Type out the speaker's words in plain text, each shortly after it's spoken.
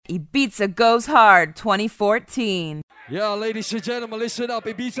Ibiza Goes Hard 2014. Yeah, ladies and gentlemen, listen up.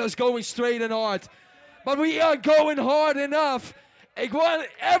 Ibiza is going straight and hard. But we aren't going hard enough. Ik want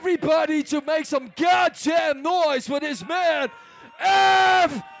everybody to make some goddamn noise for this man,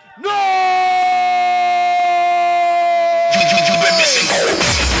 F.Noize! You've been missing.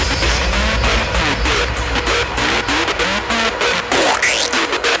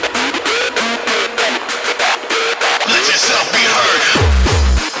 Let yourself be heard.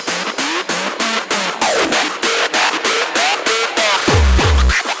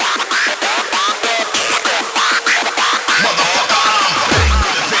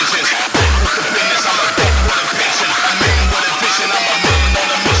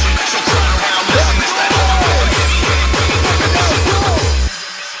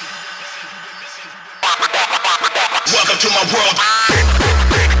 Welcome to my world.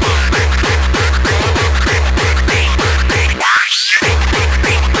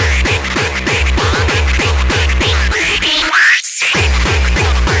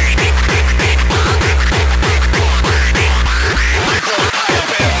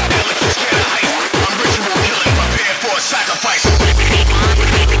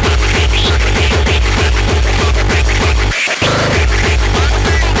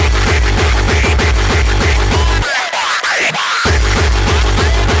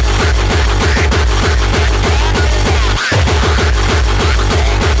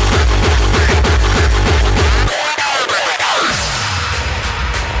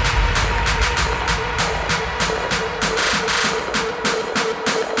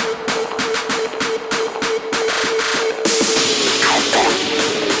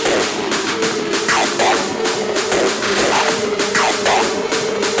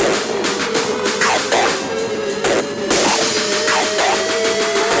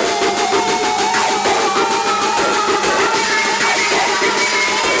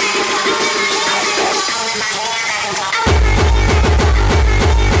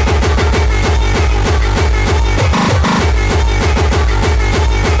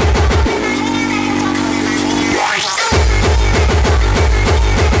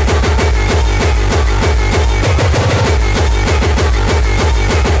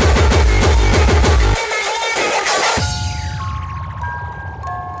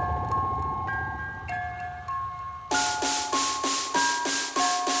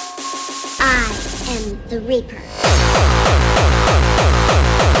 The Reaper.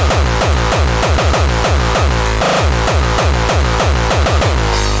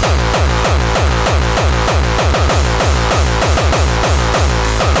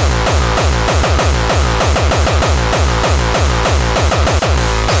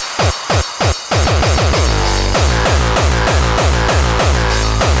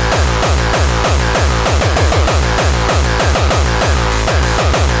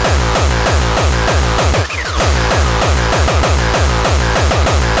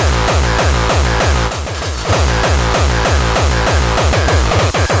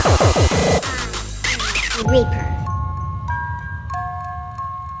 Reaper.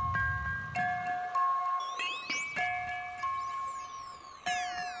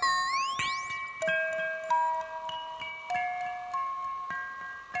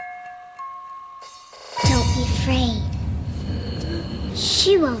 Don't be afraid.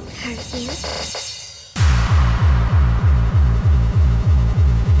 She won't hurt you.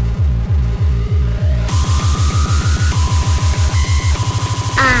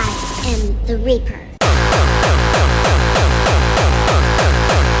 I am the Reaper.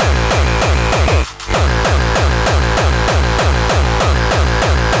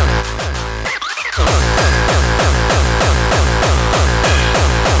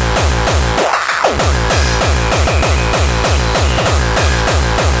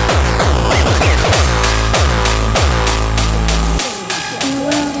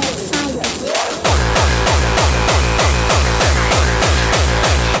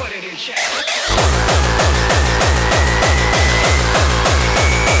 Put it in check.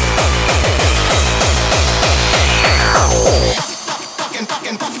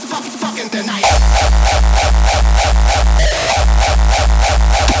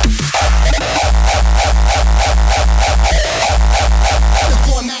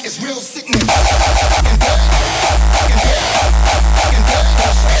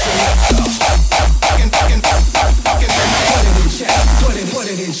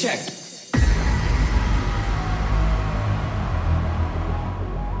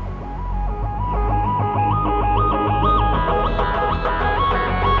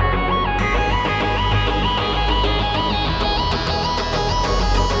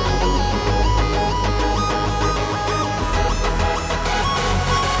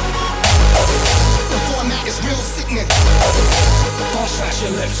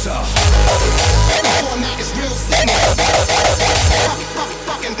 snatch your lips up. Format is real simple.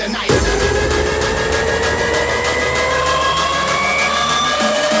 Fucking the night.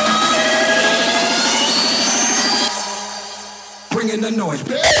 Bring in the noise,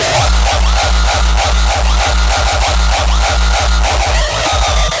 bitch.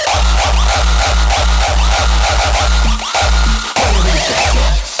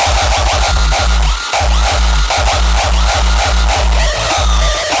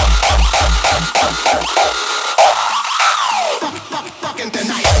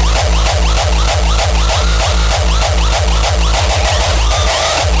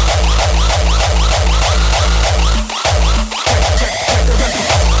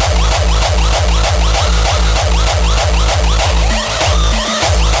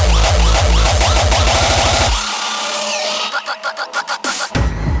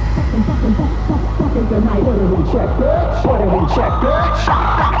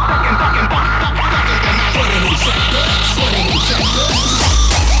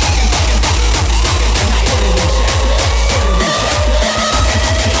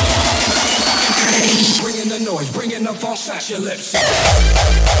 Your lips up.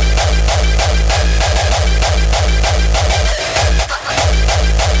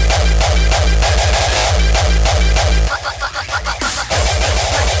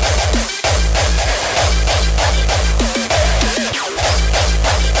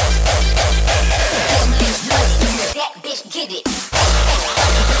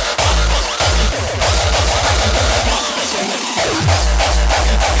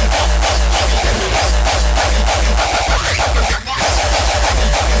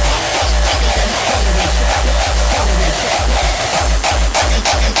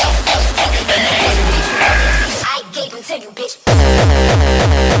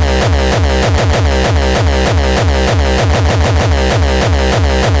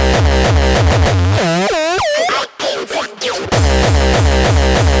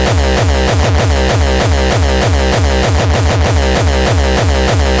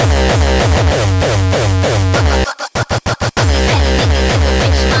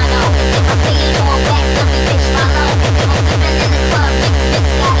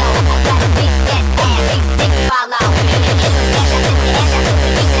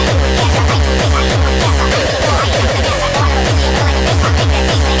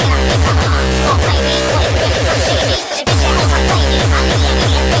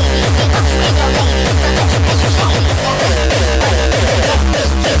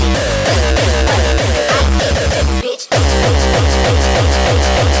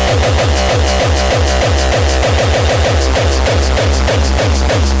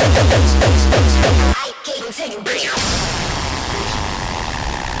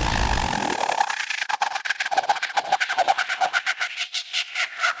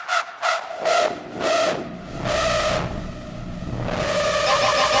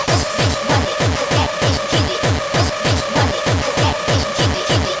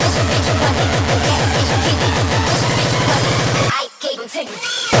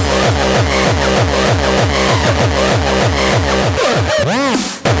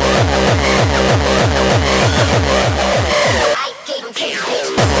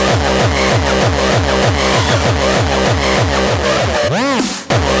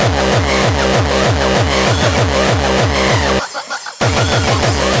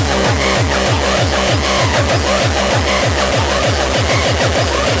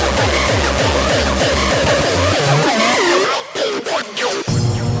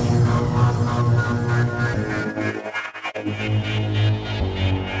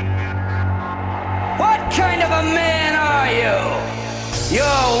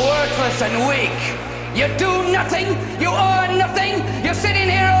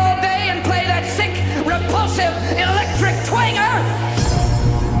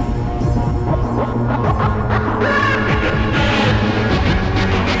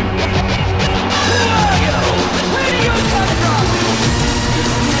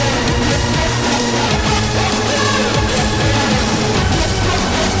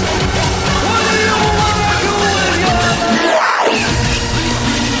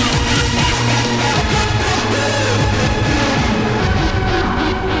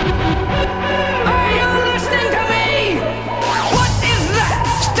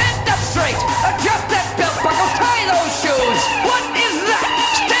 Adjust that belt buckle, tie those shoes.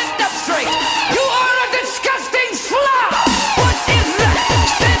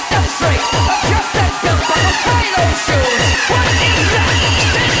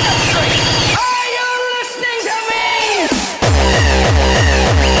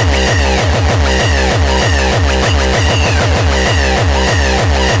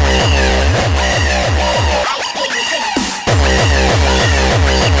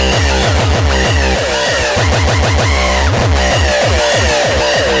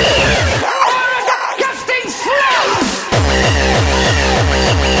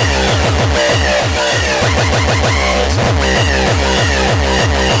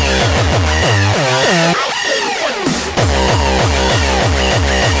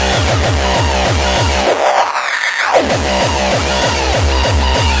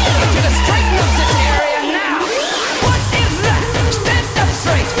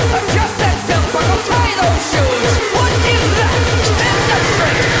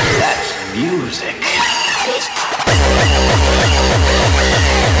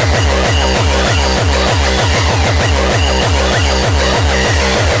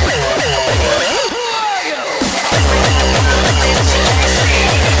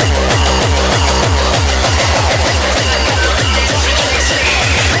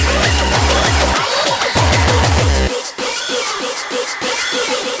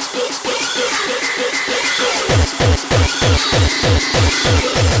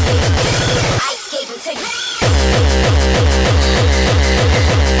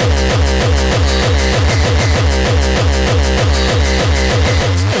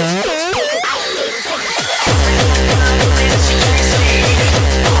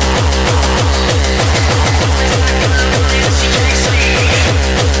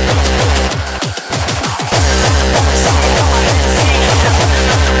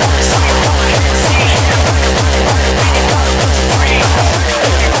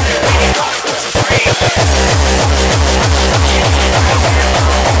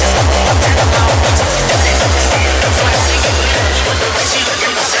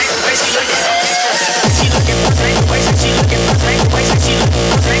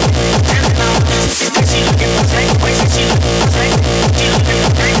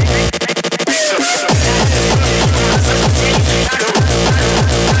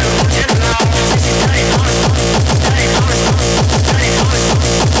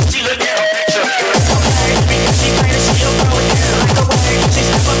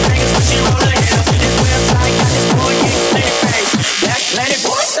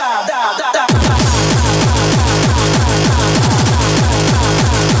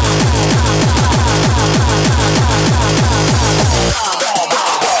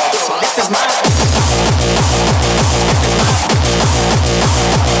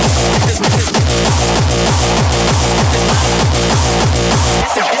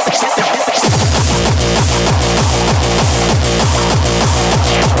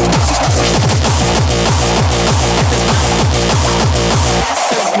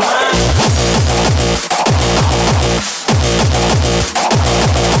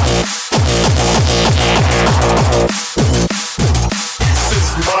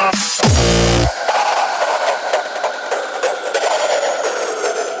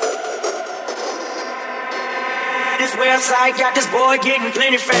 website got this boy getting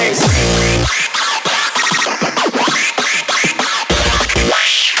plenty face.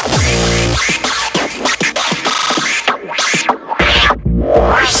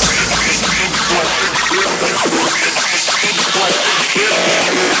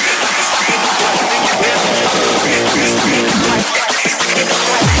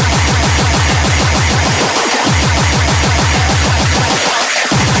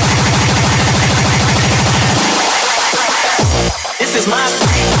 This is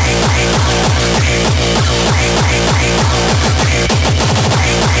my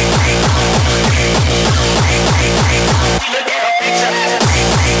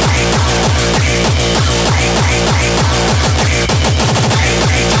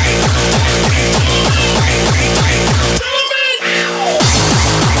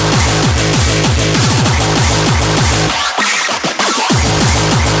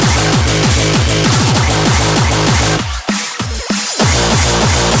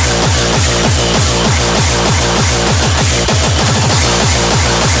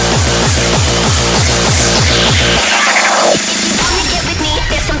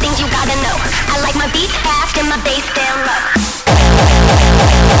my beats fast and my bass down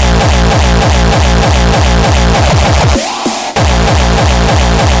low.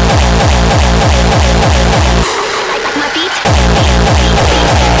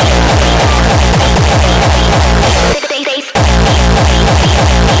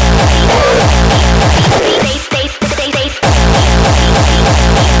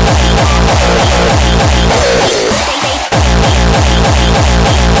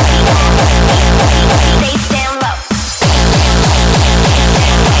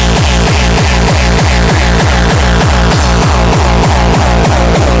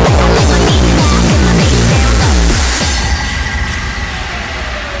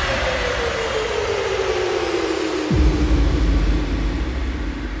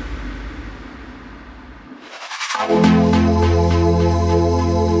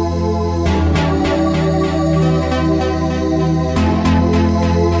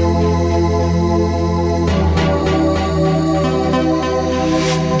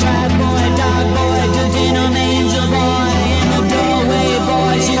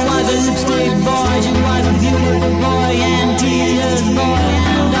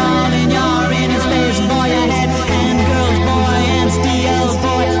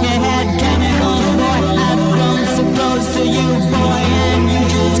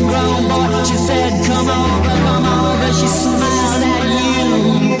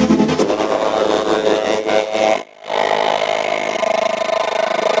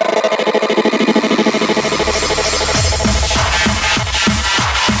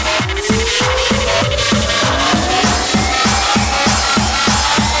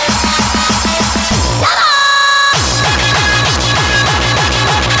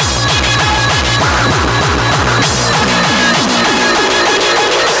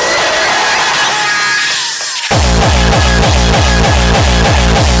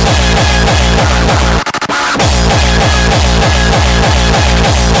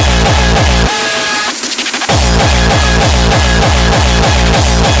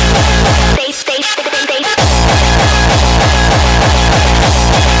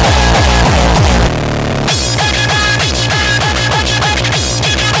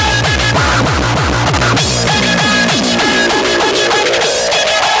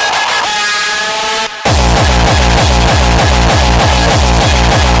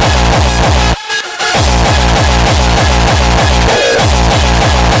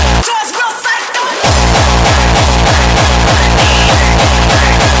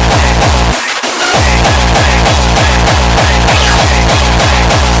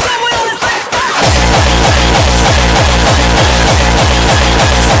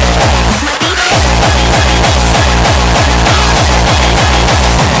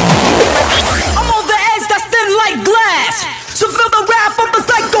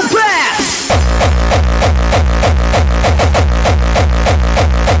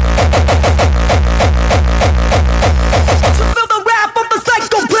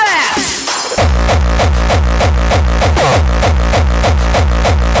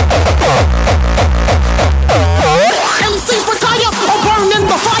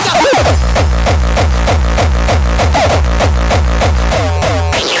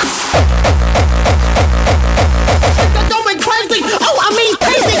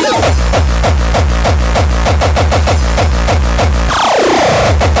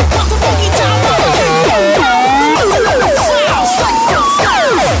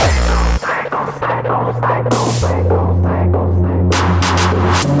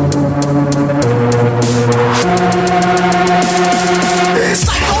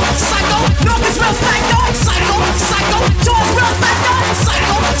 Psycho, psycho, North is real psycho. Psycho, psycho, George real psycho.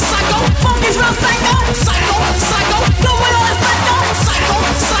 Psycho, psycho, Funk is real psycho. Psycho, psycho, the will is psycho. Psycho,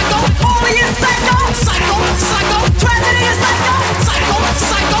 psycho, Holy is psycho. Psycho, psycho, Tragedy is psycho. Psycho,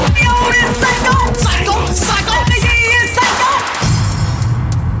 psycho, the old is psycho. Psycho, psycho, the ye is psycho.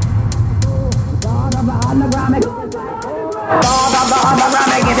 God of the underground, get this psycho. God of the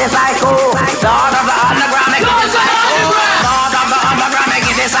underground, get this psycho. God of the underground, get this psycho. God of the underground, get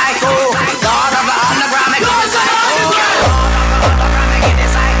this psycho. Get this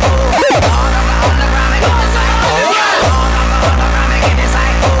psycho. God of the underground, get this psycho. God of the underground, get this psycho.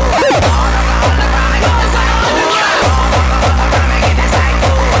 God of the underground, get this psycho. God of the underground, get this psycho.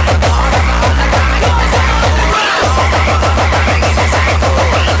 God of the underground, get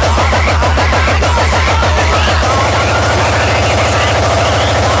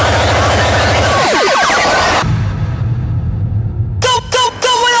this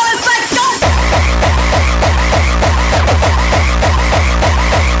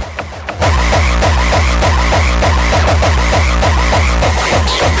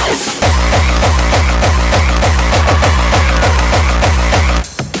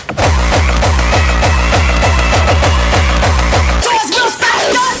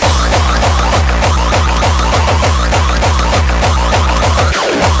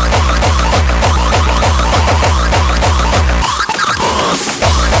Get this psycho.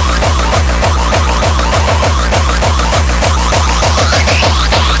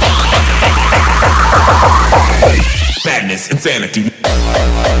 Madness, insanity.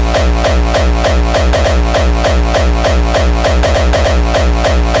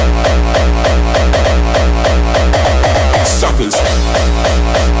 Suckers.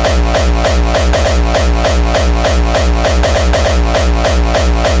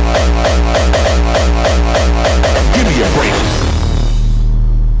 Give me a break.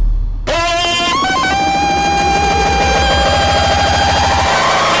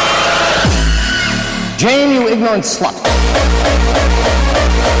 Jane, you ignorant slut.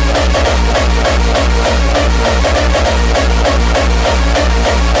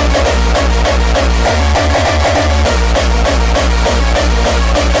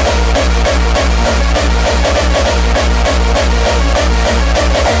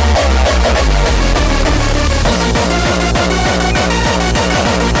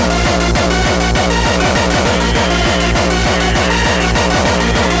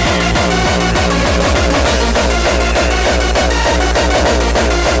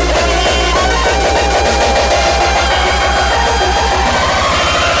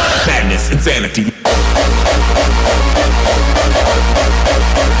 Insanity.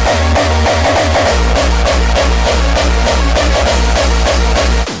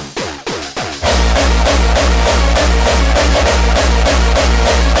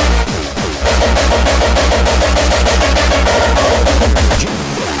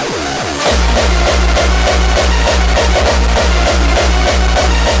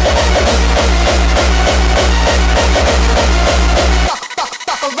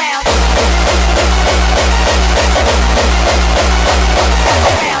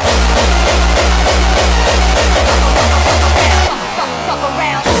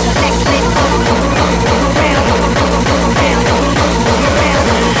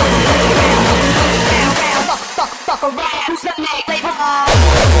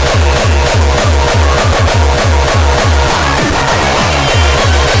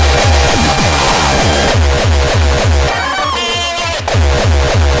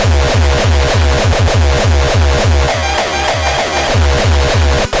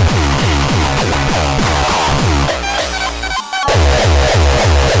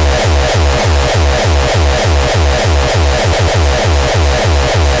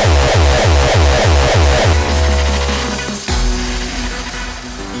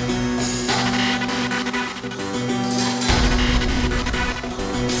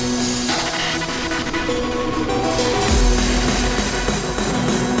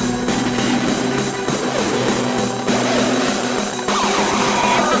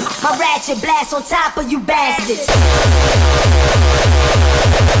 Ratchet blast on top of you bastards.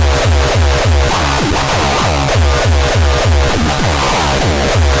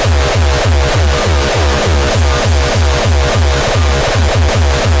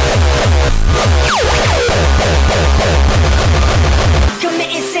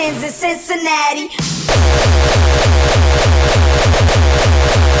 Committing sins in Cincinnati.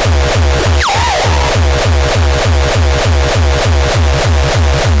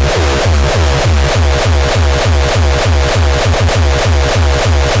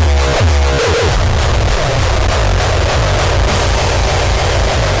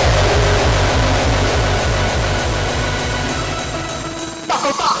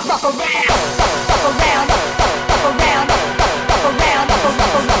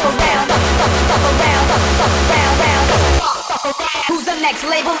 next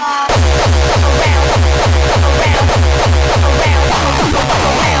label.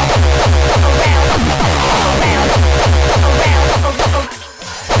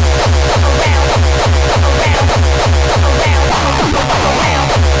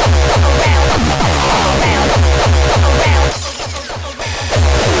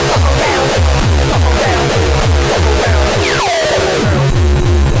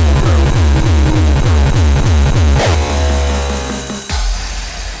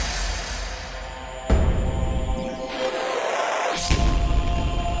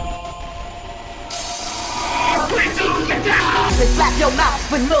 Slap your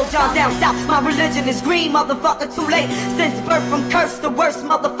mouth when Lil Jon down south. My religion is green, motherfucker, too late. Since birth from curse, the worst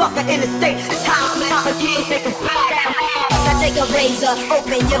motherfucker in the state. Time again, take a I take a razor,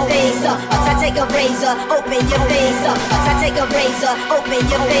 open your face up. I take a razor, open your face up. I take a razor, open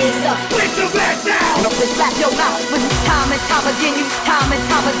your face up. Put your back down. Slap your mouth when time and time again you, time and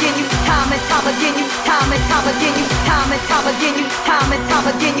time again you, time and time again you, time and time again you, time and time again you, time and time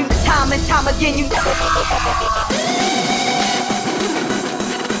again you, time and time again you.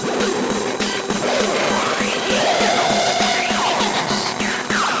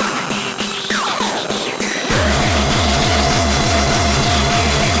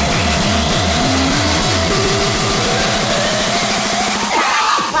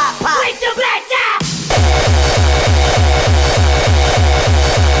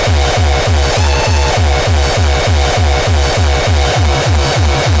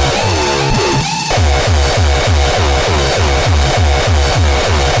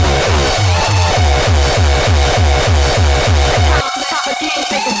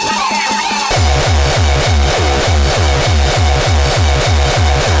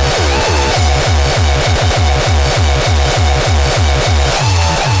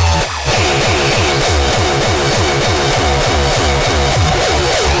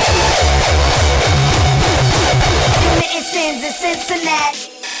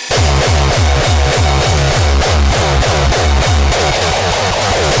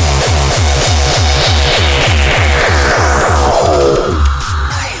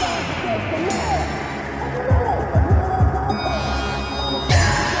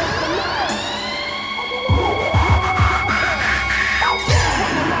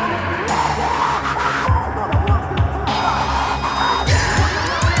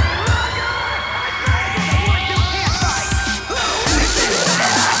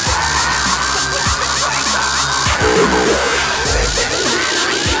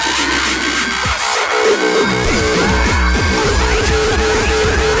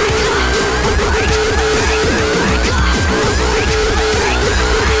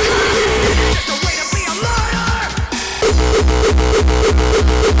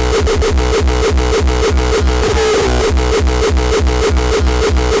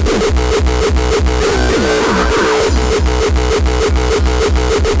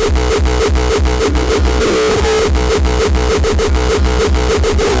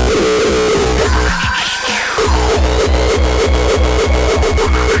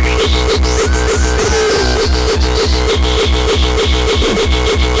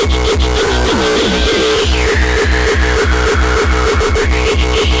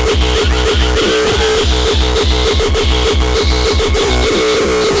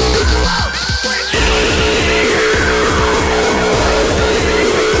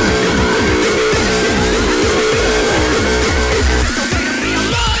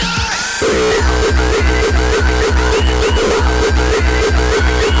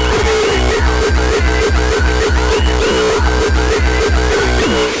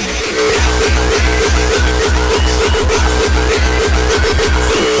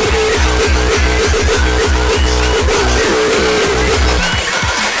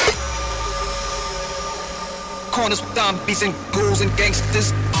 Corners with zombies and ghouls and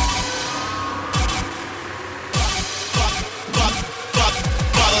gangsters.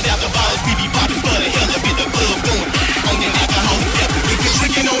 Bottles after bottles, we be popping for the hell up in the club going on that alcohol. If you're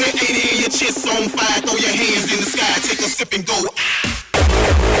drinking on it, 80 and your chest on fire, throw your hands in the sky, take a sip and go.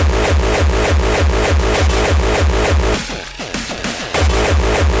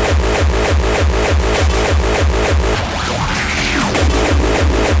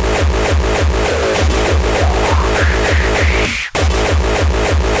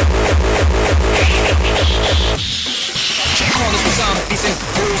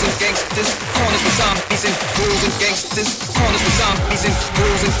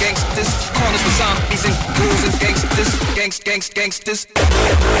 Gangsters.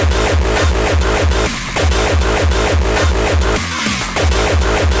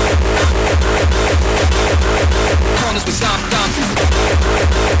 corners with some dumb.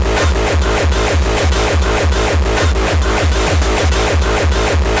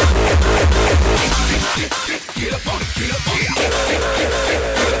 Get up on it, get up on it, get up on it, get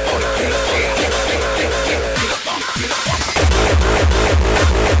up on it, get up on it, get up on it, get up on it.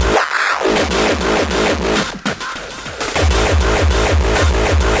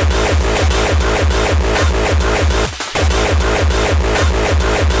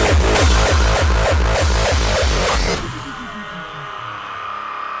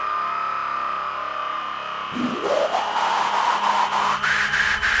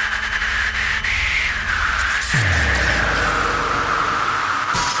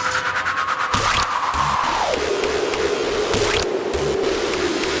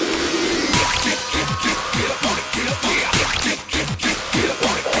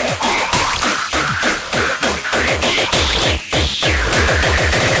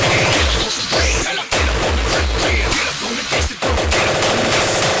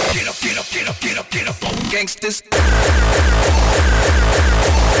 Gangsters.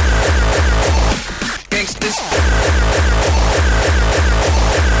 Gangsters.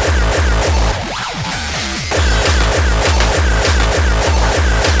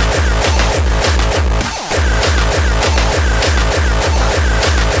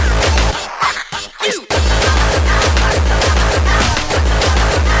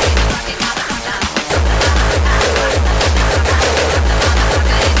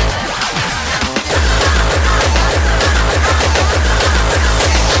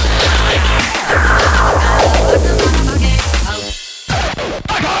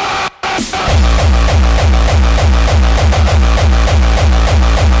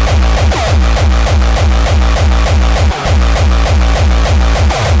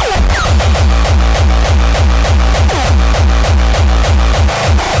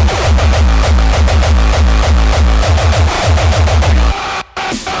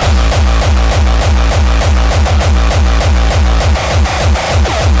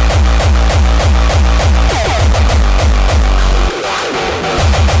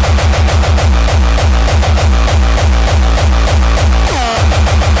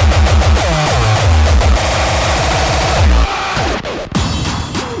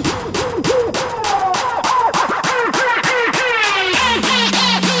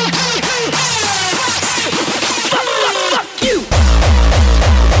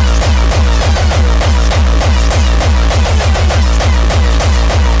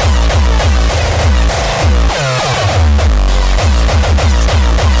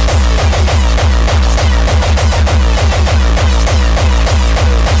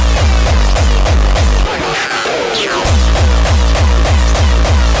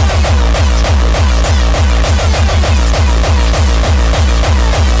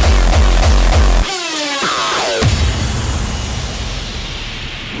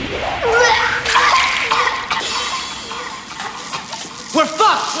 We're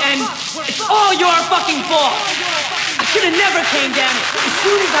fucked, and it's all your fucking fault. I should have never came down. As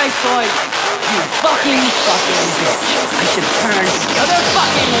soon as I saw you, you fucking bitch. I should have turned the other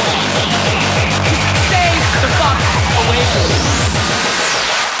fucking way. Just stay the fuck away from me.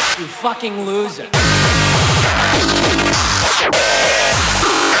 You fucking loser.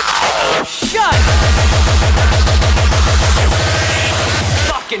 Shut!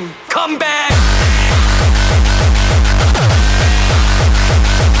 Fucking come back!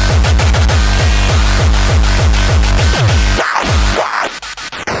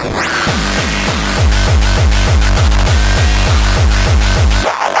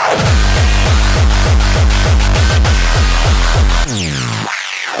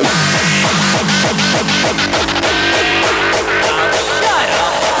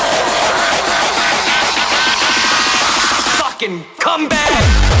 Fucking come back!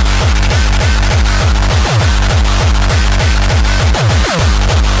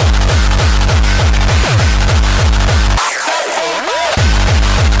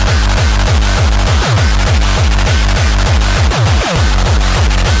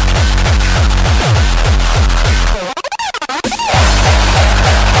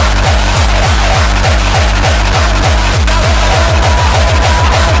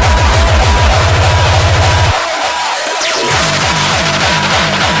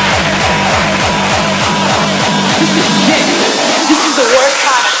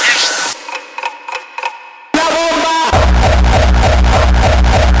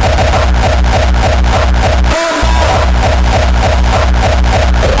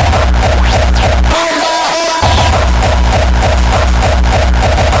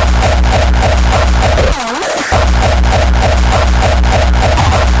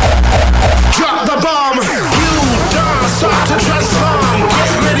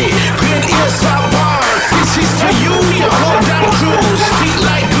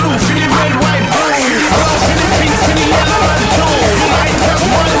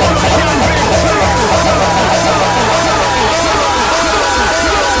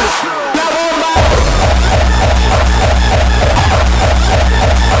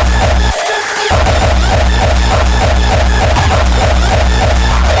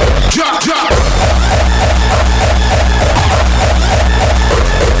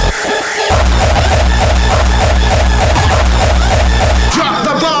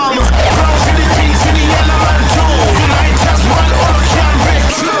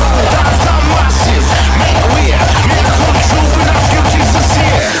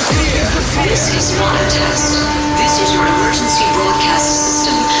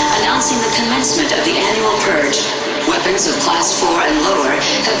 weapons of Class 4 and lower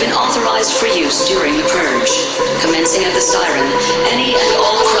have been authorized for use during the purge. Commencing at the siren, any and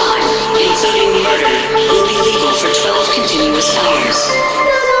all crime, including murder, will be legal for 12 continuous hours.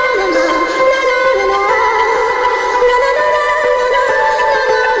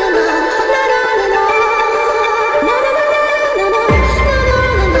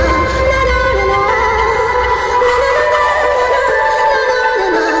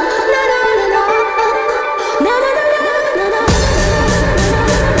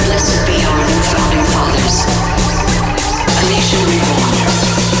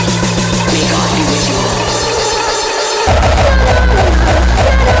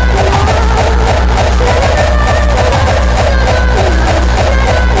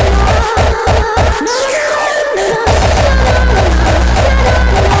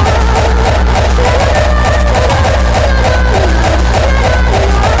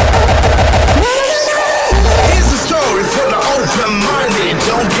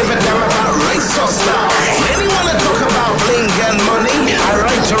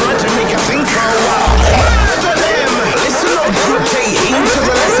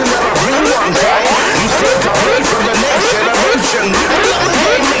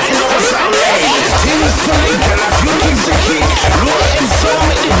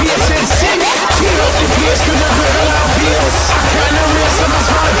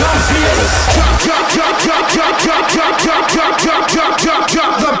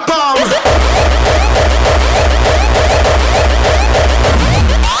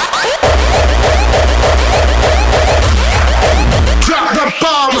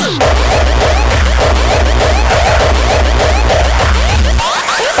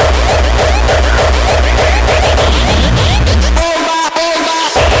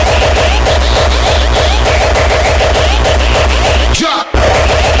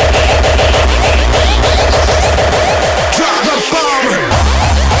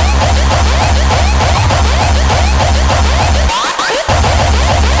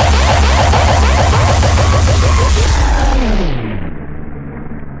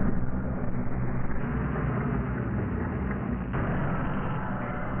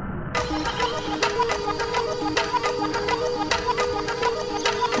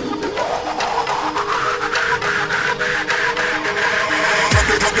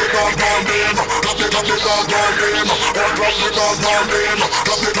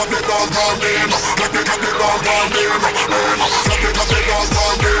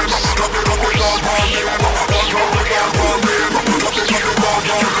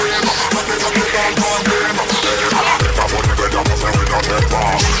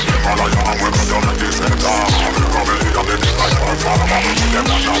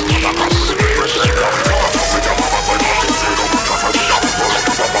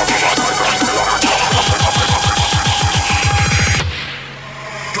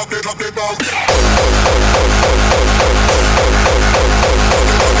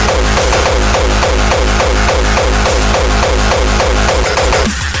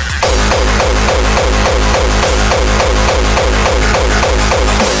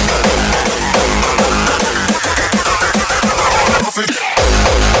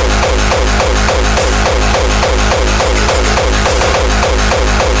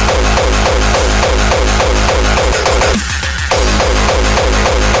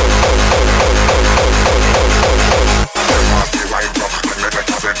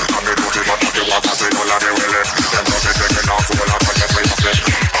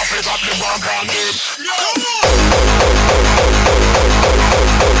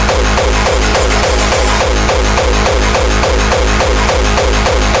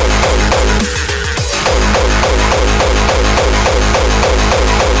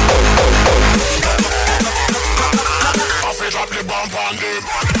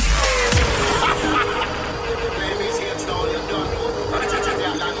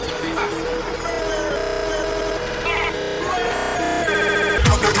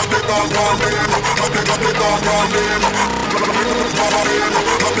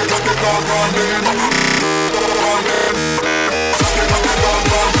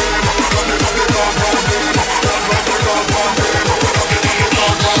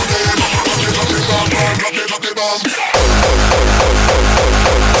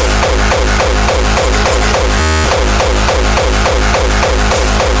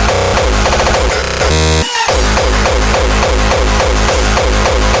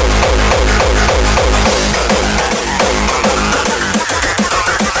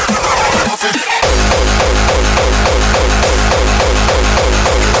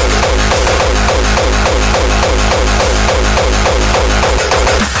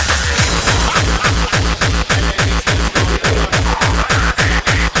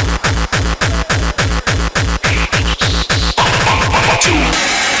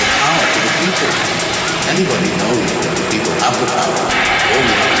 Anybody knows that people have the power. All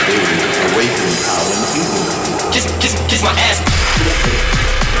we have to do is awaken power in the people. Kiss my ass.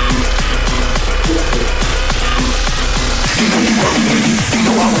 You know you worry me, you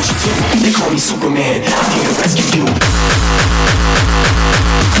know I want you to. They call me Superman, I'm here to rescue you.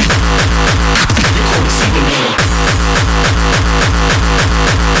 They call me Superman,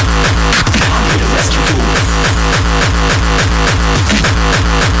 I'm here to rescue you.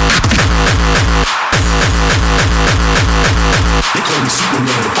 They call me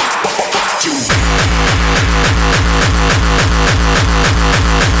Superman, you.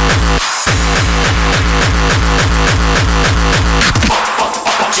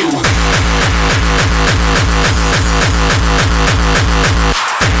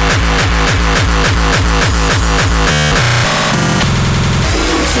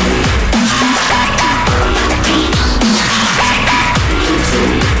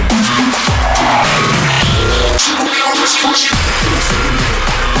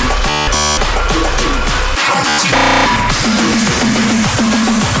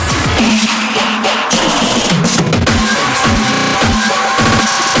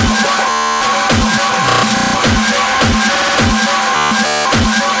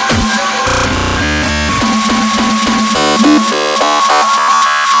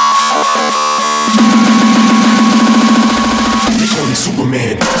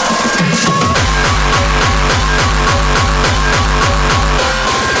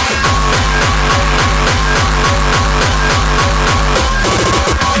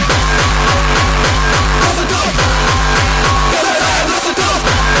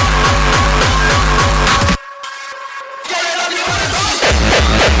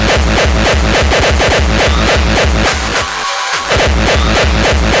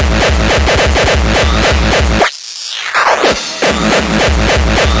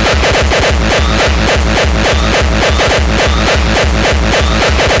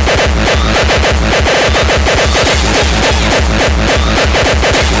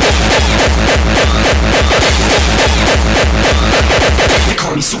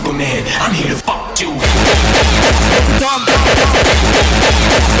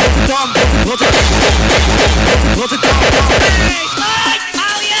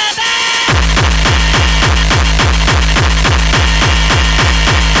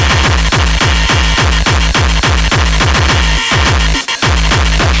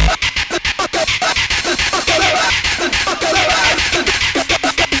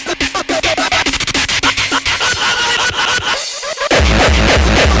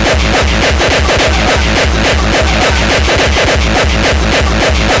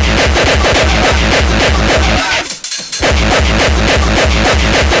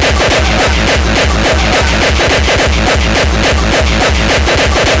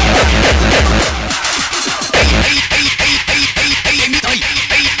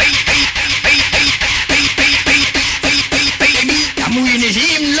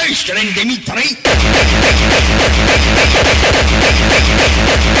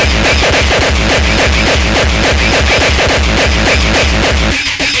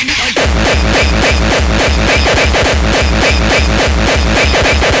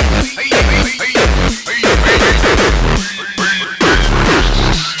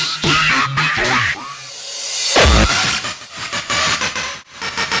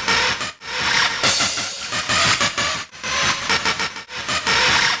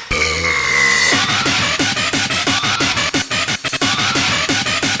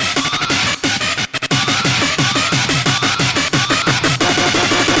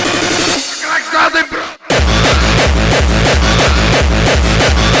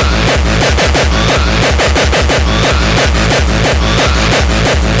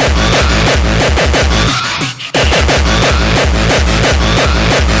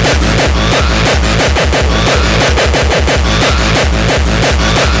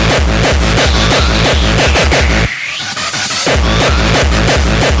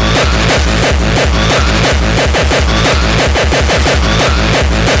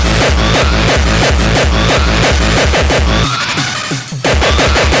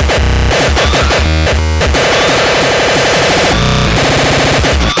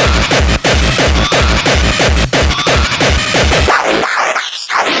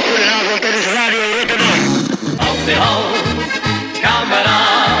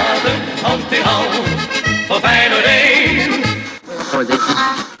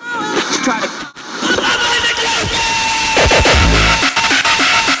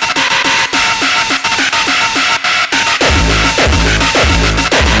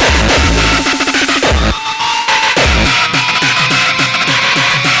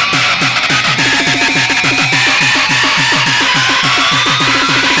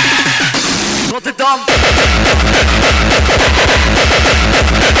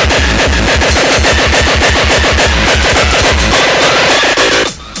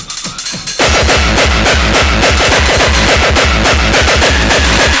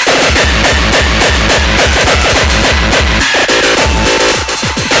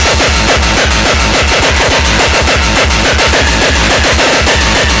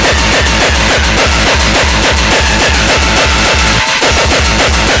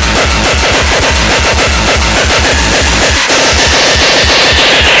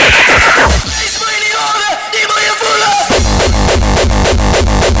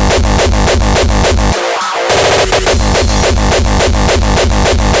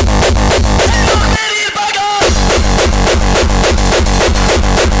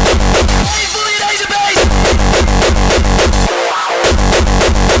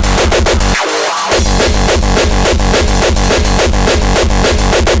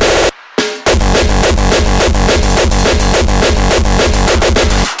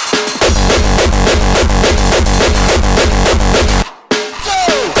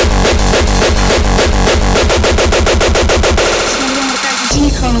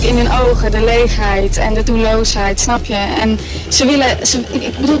 hun ogen, de leegheid en de doelloosheid, snap je? En ze willen,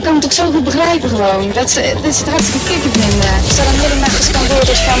 ik bedoel, ik kan het ook zo goed begrijpen gewoon, dat ze het hartstikke kicken vinden. Ze dan hele nacht gescandeerd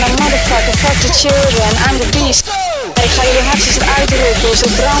is van een motherfucker, fuck the children, I'm the beast. Ik ga jullie hartjes eruit roepen, ze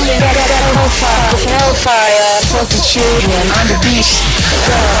branden in hellfire, fuck the children, I'm the beast.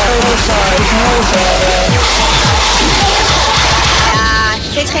 Hellfire. Ja,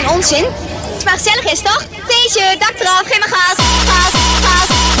 dit is geen onzin. Het is maar gezellig is, toch? Feestje, dak eraf, geen maar gas.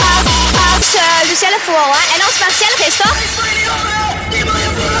 Dus zelf vooral, hè? En als het maar gezellig is, toch?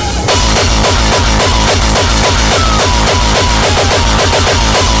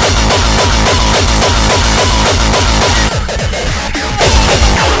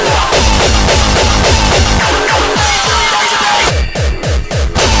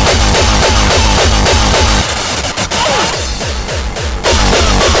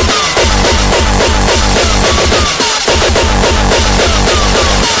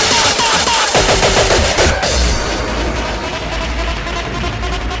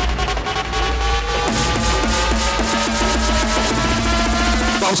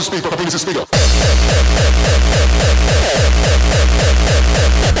 Bounce speaker, I think it's a speaker.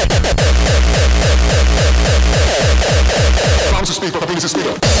 Bounce speaker, I think it's a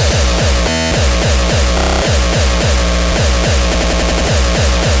speaker.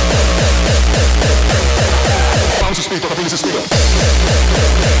 Bounce speaker, I think it's a speaker.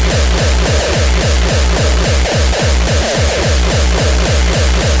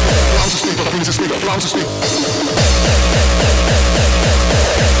 Bounce speaker, I think it's a speaker. Bounce speaker.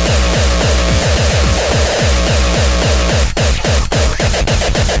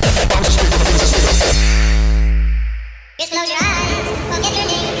 Just close your eyes, forget your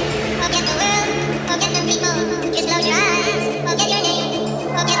name, forget the world, forget the people. Just close your eyes, forget your name,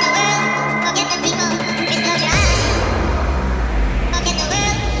 forget the world, forget the people. Just close your eyes, forget the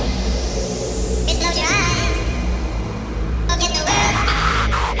world. Just close your eyes, forget the world. Just close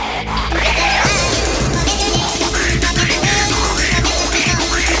your eyes, forget your name, forget the world, forget the people.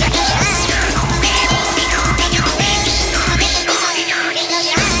 Just close your eyes, forget your name, forget the world, forget the people. Just close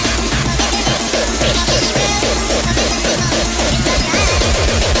your eyes.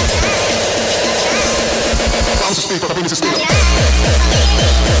 Bounce speaker, I think it's a speaker.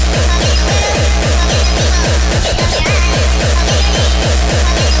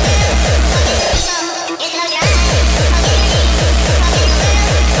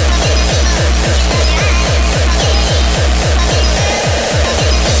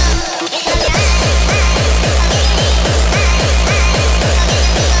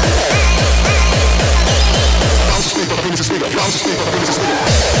 Bounce speaker, I think it's a speaker.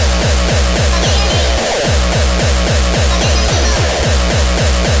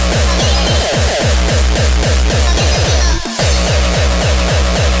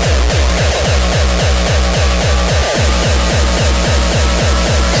 Bounce speaker, I think it's a speaker.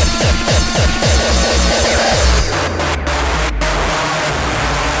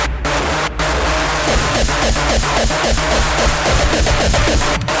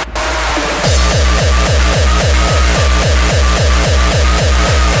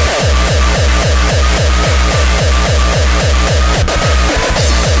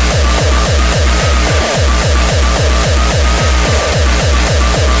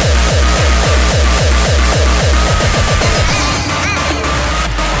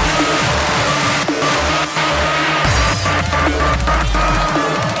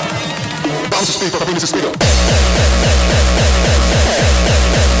 Bounce speaker, I think it's a speaker.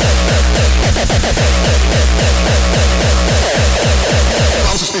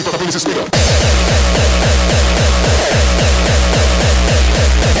 Bounce speaker, I think it's a speaker.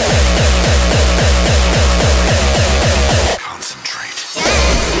 Concentrate.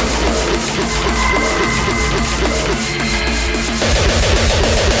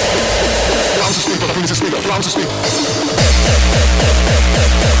 Bounce speaker, I think it's a speaker. Bounce speaker.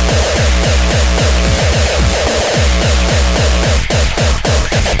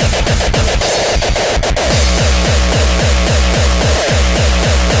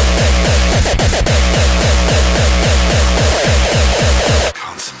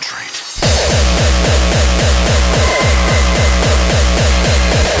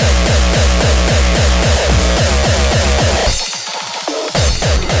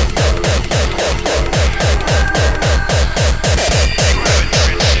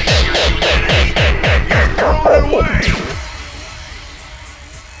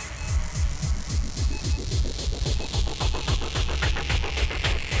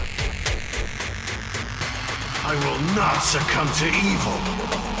 I will not succumb to evil.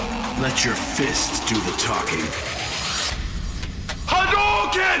 Let your fists do the talking.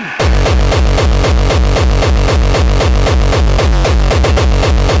 Hadouken!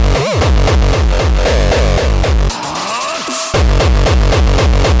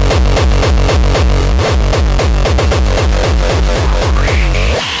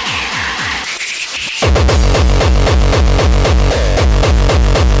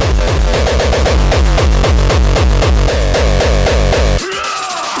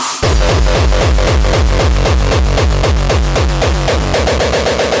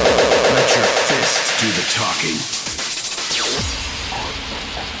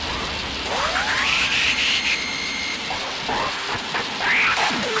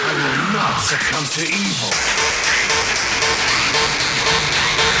 succumb to evil.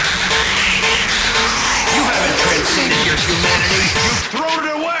 You haven't transcended your humanity. You've thrown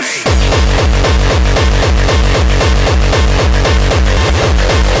it away.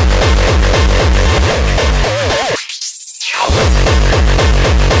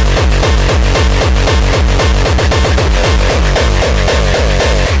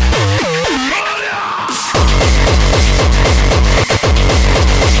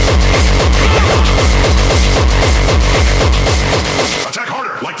 Attack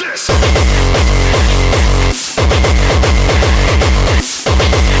harder, like this.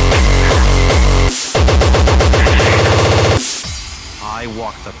 I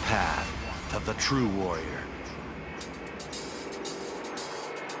walk the path of the true warrior.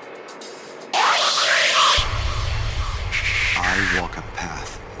 I walk a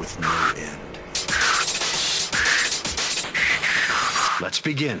path with no end. Let's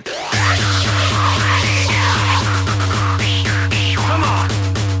begin. Come on!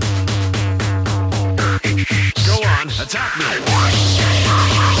 Go on, attack me!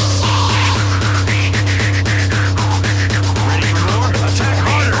 Ready for more? Attack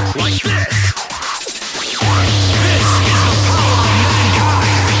harder, like this! This is the power of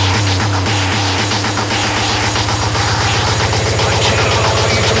mankind! I can't allow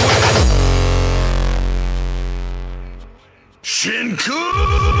you to win! Shinku!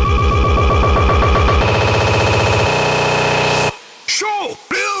 Show!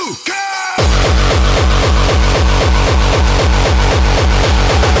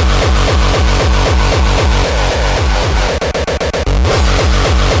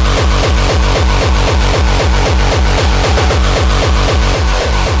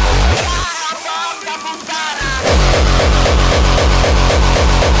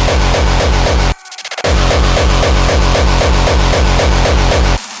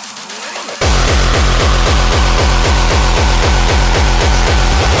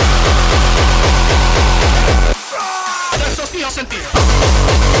 Adesso stia a sentire.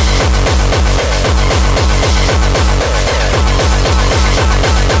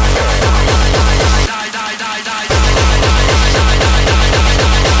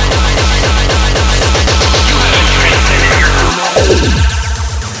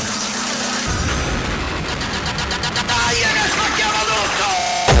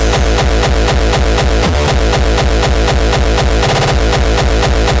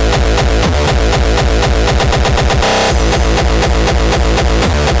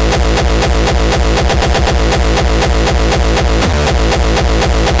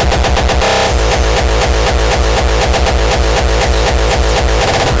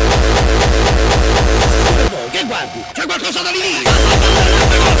 Che guardi? C'è qualcosa da lì!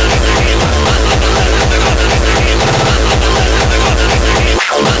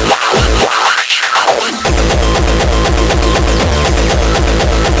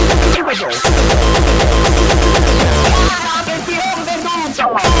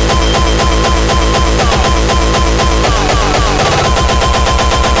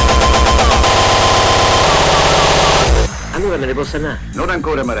 Allora me ne posso andare? Non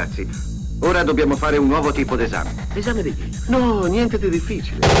ancora, Marazzi. Ora dobbiamo fare un nuovo tipo d'esame. Esame di chi? No, niente di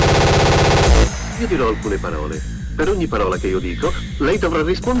difficile. Io dirò alcune parole. Per ogni parola che io dico, lei dovrà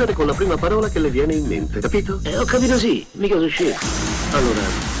rispondere con la prima parola che le viene in mente, capito? Ho capito sì, mica so scelto. Allora,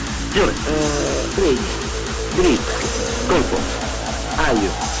 Giole. Fregni, grippa, Colpo.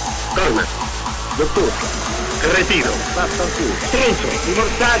 aglio, Corna. dottore, Retiro. vaffanculo. Dentro, i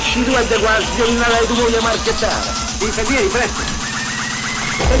mortacci tu e de qua sviolinare tu moglie marchettara. Infermieri, presto.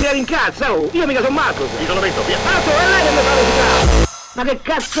 E mi in cazzo, oh! Io mica sono Marco! Mi sono messo, via. Ah, tu, è lei che mi fa lo. Ma che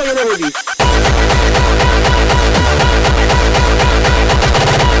cazzo io devo dire?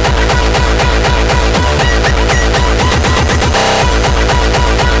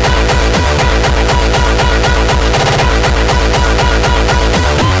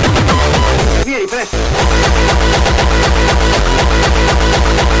 Vieni, presto.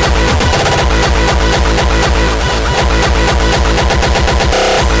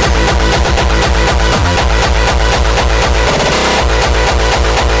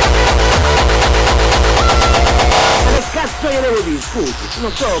 Scusi,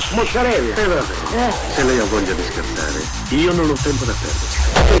 non so, mozzarella. Vabbè. Se lei ha voglia di scherzare, io non ho tempo da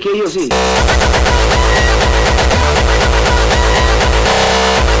perdere. Perché io sì.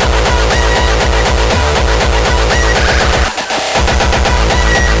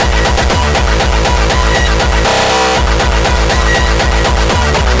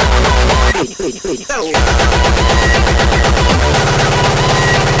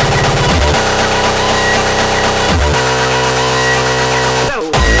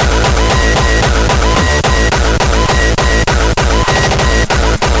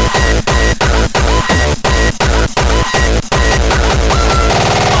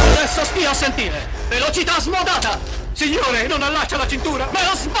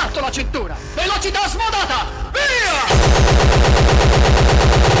 la cintura. Velocità smodata, via!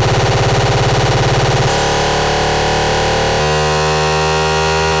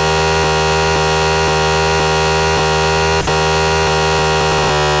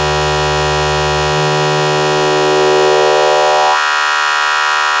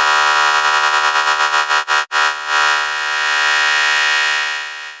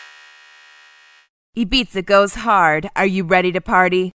 Ibiza goes hard. Are you ready to party?